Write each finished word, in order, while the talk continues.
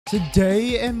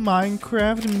Today in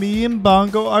Minecraft, me and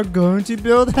Bongo are going to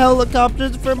build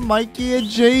helicopters for Mikey and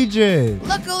JJ.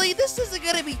 Luckily, this isn't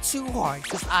gonna be too hard,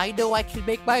 because I know I can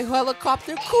make my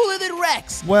helicopter cooler than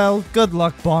Rex. Well, good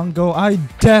luck, Bongo. I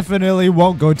definitely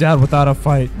won't go down without a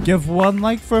fight. Give 1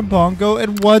 like for Bongo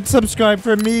and 1 subscribe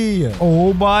for me.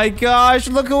 Oh my gosh,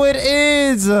 look who it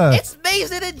is. It's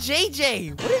Maizen and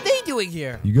JJ. What are they doing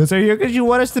here? You guys are here because you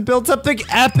want us to build something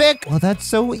epic? Well, that's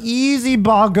so easy,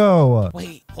 Bongo.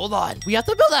 Wait, hold on. We have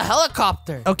to build a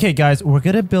helicopter. Okay, guys, we're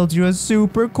gonna build you a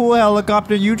super cool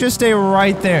helicopter. You just stay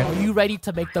right there. Are you ready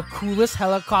to make the coolest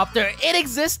helicopter in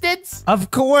existence?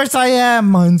 Of course I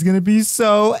am. Mine's gonna be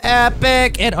so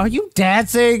epic. And are you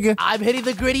dancing? I'm hitting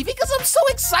the gritty because I'm so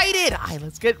excited. All right,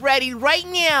 let's get ready right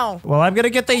now. Well, I'm gonna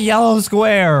get the yellow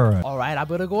square. All right, I'm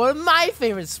gonna go with my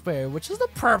favorite square, which is the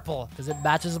purple, because it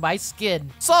matches my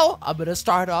skin. So I'm gonna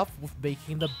start off with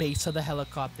making the base of the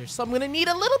helicopter. So I'm gonna need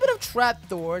a little bit of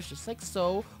trapdoors, just like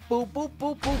so. Boop, boop,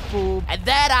 boop, boop, boop. And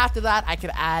then after that, I can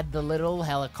add the little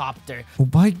helicopter. Oh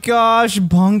my gosh,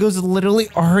 Bongo's literally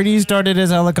already started his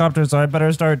helicopter, so I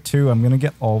better start too. I'm gonna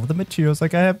get all of the materials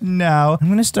like I have now. I'm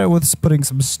gonna start with putting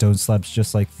some stone slabs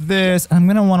just like this. I'm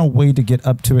gonna want a way to get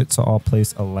up to it, so I'll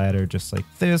place a ladder just like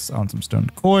this on some stone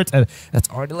quartz, and that's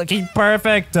already looking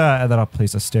perfect. And then I'll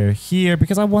place a stair here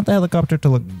because I want the helicopter to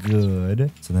look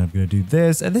good. So then I'm gonna do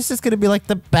this, and this is gonna be like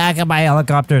the back of my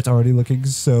helicopter. It's already looking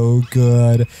so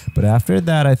good. But after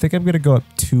that, I think I'm going to go up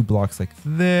 2 blocks like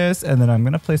this. And then I'm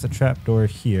going to place a trapdoor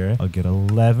here. I'll get a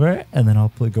lever. And then I'll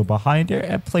go behind here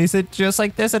and place it just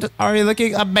like this. And it's already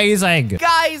looking amazing.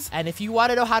 Guys, and if you want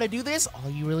to know how to do this,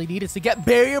 all you really need is to get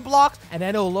barrier blocks. And then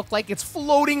it'll look like it's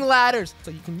floating ladders.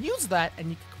 So you can use that and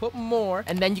you can put more.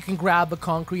 And then you can grab the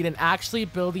concrete and actually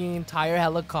build the entire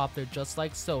helicopter just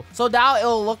like so. So now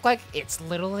it'll look like it's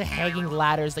literally hanging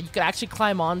ladders that you can actually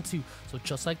climb onto. So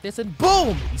just like this, and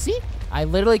boom! You see? I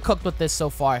literally cooked with this so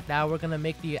far. Now we're gonna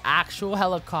make the actual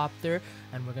helicopter,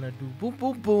 and we're gonna do boom,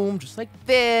 boom, boom, just like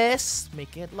this.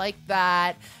 Make it like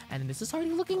that. And this is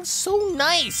already looking so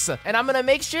nice. And I'm gonna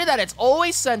make sure that it's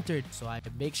always centered. So I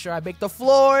can make sure I make the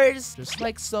floors just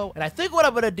like so. And I think what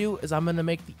I'm gonna do is I'm gonna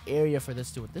make the area for this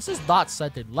too. This is not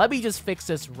centered. Let me just fix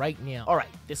this right now. All right,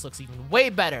 this looks even way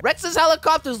better. Rex's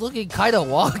helicopter is looking kind of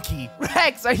wonky.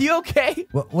 Rex, are you okay?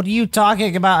 What are you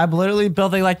talking about? I'm literally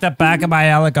building like the back of my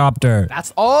helicopter.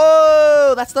 That's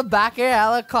the back of your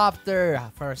helicopter.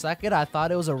 For a second, I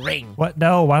thought it was a ring. What?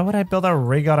 No, why would I build a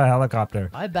ring on a helicopter?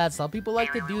 My bad. Some people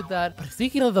like to do that. But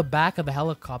thinking of the back of the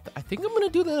helicopter, I think I'm going to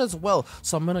do that as well.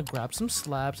 So I'm going to grab some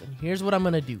slabs, and here's what I'm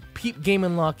going to do. Peep game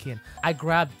and lock in. I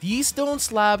grab these stone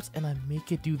slabs, and I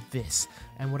make it do this.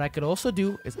 And what I could also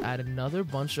do is add another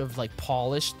bunch of like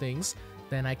polished things.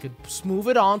 Then I could smooth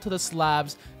it onto the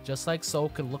slabs just like so.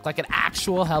 It could look like an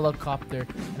actual helicopter.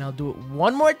 And I'll do it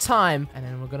one more time. And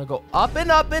then we're going to go up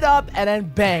and up and up. And then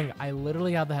bang. I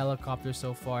literally have the helicopter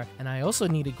so far. And I also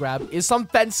need to grab is some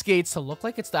fence gates to look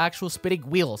like it's the actual spinning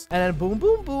wheels. And then boom,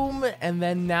 boom, boom. And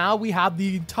then now we have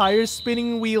the entire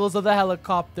spinning wheels of the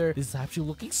helicopter. This is actually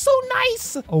looking so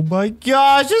nice. Oh my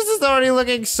gosh, this is already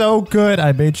looking so good.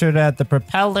 I made sure to add the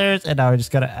propellers. And now I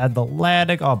just got to add the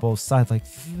landing on both sides like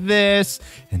this.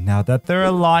 And now that they're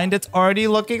aligned, it's already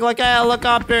looking like a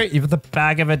helicopter. Even the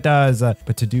back of it does.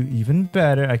 But to do even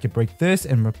better, I could break this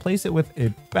and replace it with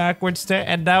a backward stair.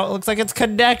 And now it looks like it's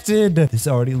connected. This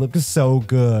already looks so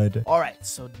good. All right,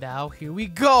 so now here we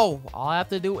go. All I have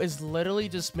to do is literally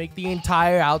just make the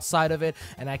entire outside of it.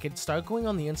 And I could start going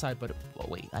on the inside. But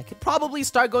wait, I could probably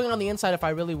start going on the inside if I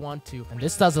really want to. And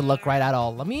this doesn't look right at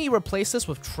all. Let me replace this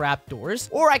with trapdoors.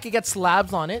 Or I could get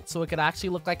slabs on it so it could actually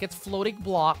look like it's floating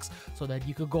blocks. So that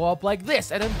you could go up like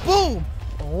this. And then boom!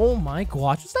 Oh my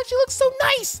gosh, this actually looks so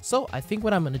nice. So I think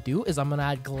what I'm going to do is I'm going to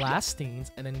add glass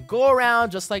stains and then go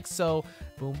around just like so.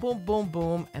 Boom, boom, boom,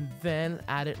 boom. And then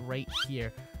add it right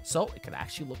here. So it can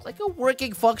actually look like a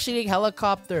working, functioning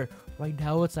helicopter. Right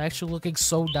now, it's actually looking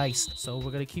so nice. So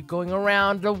we're going to keep going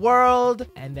around the world.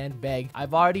 And then bang.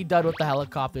 I've already done with the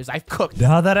helicopters. I've cooked.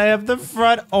 Now that I have the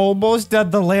front almost done,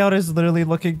 the layout is literally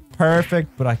looking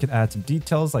perfect. But I can add some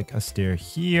details like a stair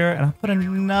here. And I'll put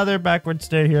another backward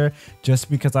stair here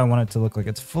just because I want it to look like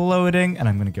it's floating. And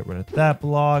I'm going to get rid of that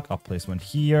block. I'll place one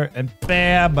here. And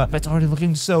bam. It's already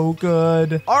looking so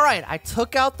good. All right. I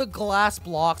took out the glass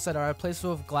blocks that are replaced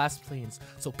with glass planes.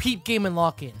 So peep game and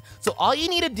lock in. So all you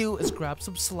need to do is grab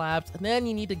some slabs, and then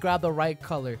you need to grab the right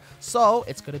color. So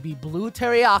it's gonna be blue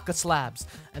teriyaki slabs.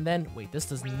 And then, wait, this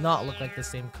does not look like the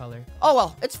same color. Oh,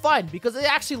 well, it's fine because it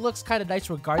actually looks kind of nice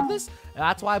regardless.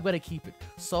 That's why I'm going to keep it.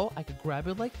 So I could grab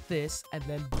it like this and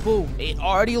then boom, it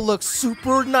already looks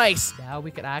super nice. Now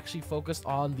we can actually focus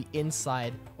on the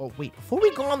inside. Oh, wait, before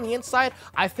we go on the inside,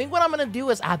 I think what I'm going to do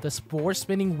is add the spore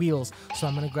spinning wheels. So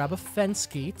I'm going to grab a fence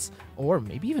gate, or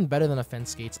maybe even better than a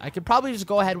fence gate. I could probably just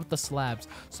go ahead with the slabs.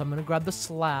 So I'm going to grab the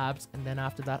slabs, and then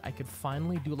after that, I could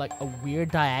finally do like a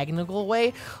weird diagonal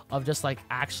way of just like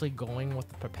actually going with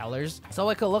the propellers. So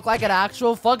it could look like an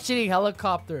actual functioning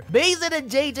helicopter. Maizen and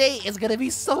JJ is going to be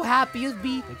so happy with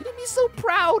me. They're going to be so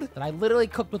proud that I literally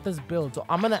cooked with this build. So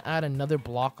I'm going to add another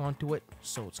block onto it.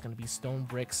 So it's going to be stone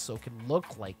bricks. So it can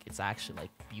look like it's actually like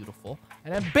beautiful.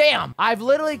 And then bam, I've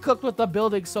literally cooked with the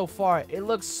building so far. It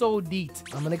looks so neat.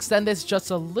 I'm going to extend this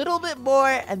just a little bit more.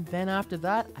 And then after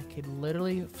that, I can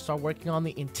literally start working on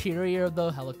the interior of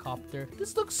the helicopter.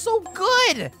 This looks so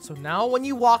good. So now when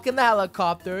you walk in the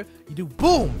helicopter, you do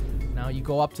boom. Now you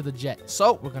go up to the jet.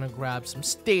 So we're going to grab some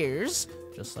stairs.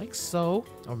 Just like so.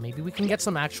 Or maybe we can get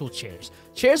some actual chairs.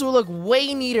 Chairs will look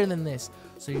way neater than this.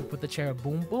 So you put the chair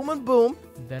boom, boom, and boom.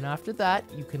 And then after that,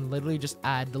 you can literally just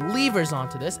add the levers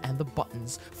onto this and the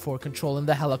buttons for controlling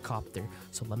the helicopter.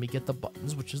 So let me get the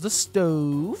buttons, which is the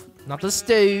stove. Not the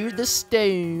stove, the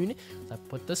stone. So I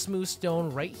put the smooth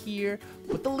stone right here.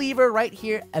 Put the lever right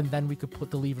here. And then we could put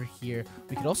the lever here.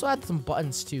 We could also add some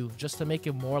buttons too, just to make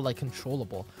it more like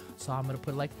controllable. So I'm going to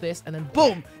put it like this. And then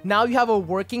boom. Now you have a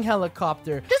working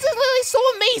helicopter. This is literally so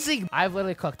amazing. I've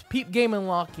literally cooked peep game and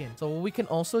lock in. So what we can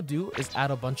also do is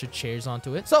add a bunch of chairs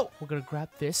onto it. So we're going to grab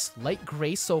this light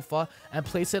gray sofa and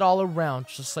place it all around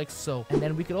just like so. And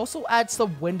then we could also add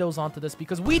some windows onto this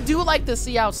because we do like to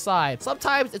see outside.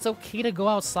 Sometimes it's okay to go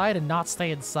outside and not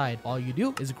stay inside. All you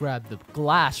do is grab the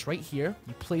glass right here.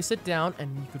 You place it down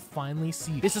and you could finally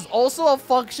see. This is also a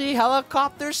functioning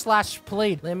helicopter slash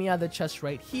plane. Let me add the chest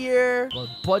right here. A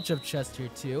bunch of chests here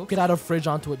too. Get out a fridge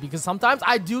onto it because sometimes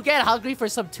I do get hungry for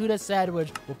some tuna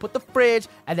sandwich. We'll put the fridge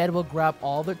and then we'll grab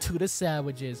all the tuna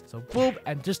sandwiches. So boom,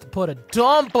 and just put a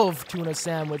dump of tuna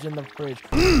sandwich in the fridge.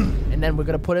 And then we're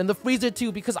gonna put it in the freezer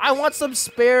too because I want some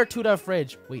spare tuna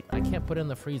fridge. Wait, I can't put it in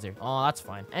the freezer. Oh, that's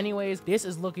fine. Anyways, this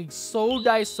is looking so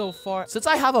nice so far. Since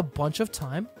I have a bunch of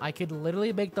time, I could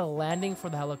literally make the landing for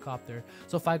the helicopter.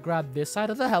 So if I grab this side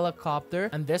of the helicopter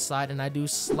and this side and I do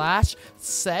slash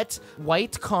set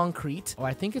white concrete, or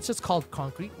I think it's just called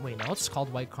concrete. Wait, no, it's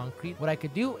called white concrete. What I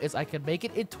could do is I could make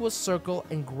it into a circle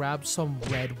and grab some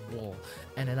red wool.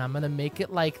 And then I'm gonna make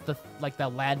it like the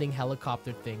landing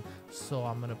helicopter thing. So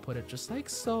I'm gonna put it just like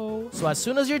so. So as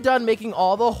soon as you're done making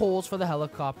all the holes for the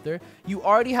helicopter, you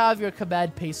already have your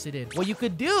command pasted in. What you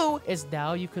could do is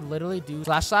now you could literally do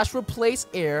slash replace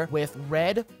air with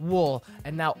red wool.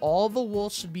 And now all the wool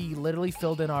should be literally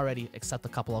filled in already, except a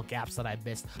couple of gaps that I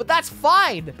missed. But that's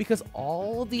fine because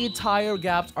all the entire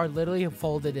gaps are literally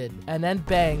folded in. And then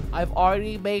bang, I've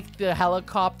already made the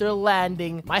helicopter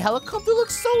landing. My helicopter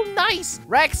looks so nice.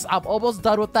 Rex, I'm almost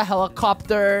done with the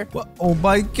helicopter. What? Oh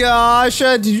my gosh,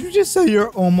 did you just say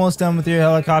you're almost done with your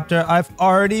helicopter? I've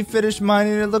already finished mine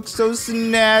and it looks so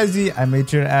snazzy. I made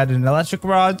sure to add an electric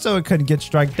rod so it couldn't get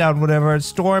struck down whenever it's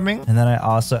storming. And then I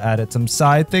also added some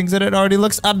side things and it already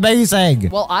looks amazing.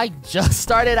 Well, I just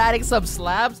started adding some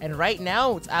slabs and right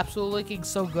now it's absolutely looking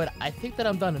so good. I think that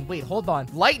I'm done. And wait, hold on.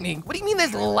 Lightning? What do you mean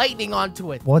there's lightning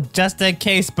onto it? Well, just in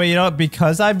case, but you know,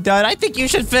 because I'm done, I think you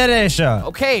should finish.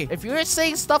 Okay, if you're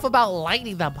saying stuff about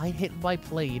lightning that might hit my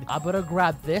plane, I'm gonna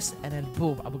grab this and then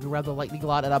boom, I'm gonna grab the lightning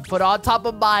rod and I put it on top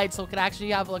of mine so it can actually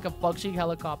have like a functioning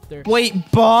helicopter.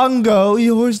 Wait, Bongo,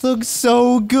 yours looks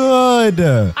so good.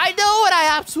 I know it.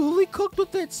 I absolutely cooked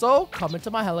with it. So come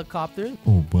into my helicopter.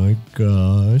 Oh my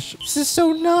gosh, this is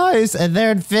so nice. And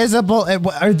they're invisible. And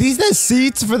are these the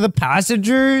seats for the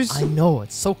passengers? I know,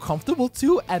 it's so comfortable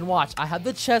too. And watch, I have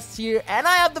the chest here and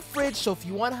I have the fridge. So if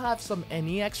you want to have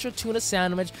any extra tuna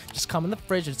sandwich, just come in the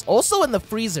fridge. It's also in the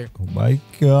freezer. Oh my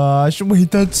gosh, wait,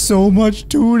 that's so much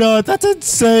tuna. That's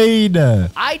insane.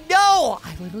 I know.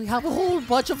 I literally have a whole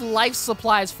bunch of life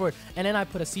supplies for it. And then I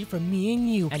put a seat for me and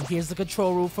you. And here's the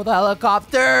control room for the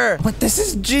helicopter. But this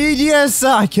is genius.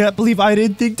 I can't believe I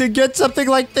didn't think to get something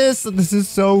like this. This is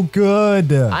so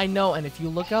good. I know. And if you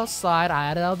look outside, I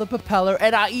added out the propeller.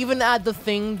 And I even add the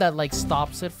thing that like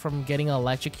stops it from getting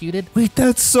electrocuted. Wait,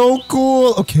 that's so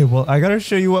cool. Okay, well, I gotta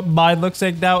show you what mine looks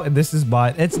like now, and this is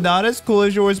mine. It's not as cool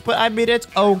as yours, but I mean, it's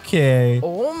okay.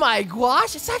 Oh my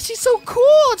gosh, it's actually so cool.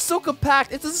 It's so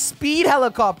compact. It's a speed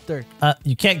helicopter.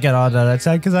 You can't get on that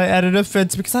side because I added a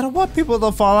fence because I don't want people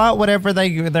to fall out whenever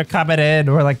they're coming in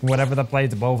or like whenever the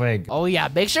plane's moving. Oh yeah,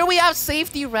 make sure we have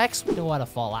safety, Rex. We don't want to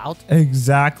fall out.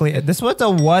 Exactly. This one's a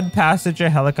one-passenger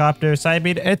helicopter, so I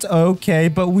mean, it's okay,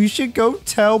 but we should go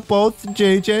tell both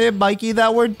JJ and Mikey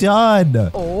that we're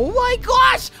done. Oh my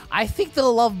gosh! I think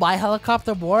they'll love my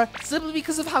helicopter more simply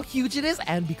because of how huge it is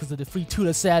and because of the free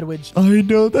tuna sandwich. I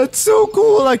know, that's so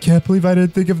cool. I can't believe I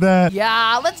didn't think of that.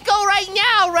 Yeah, let's go right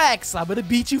now, Rex. I'm gonna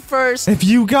beat you first. If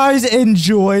you guys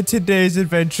enjoyed today's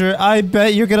adventure, I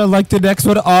bet you're gonna like the next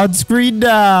one on screen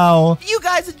now. If you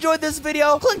guys enjoyed this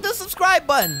video, click the subscribe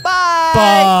button. Bye!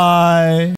 Bye.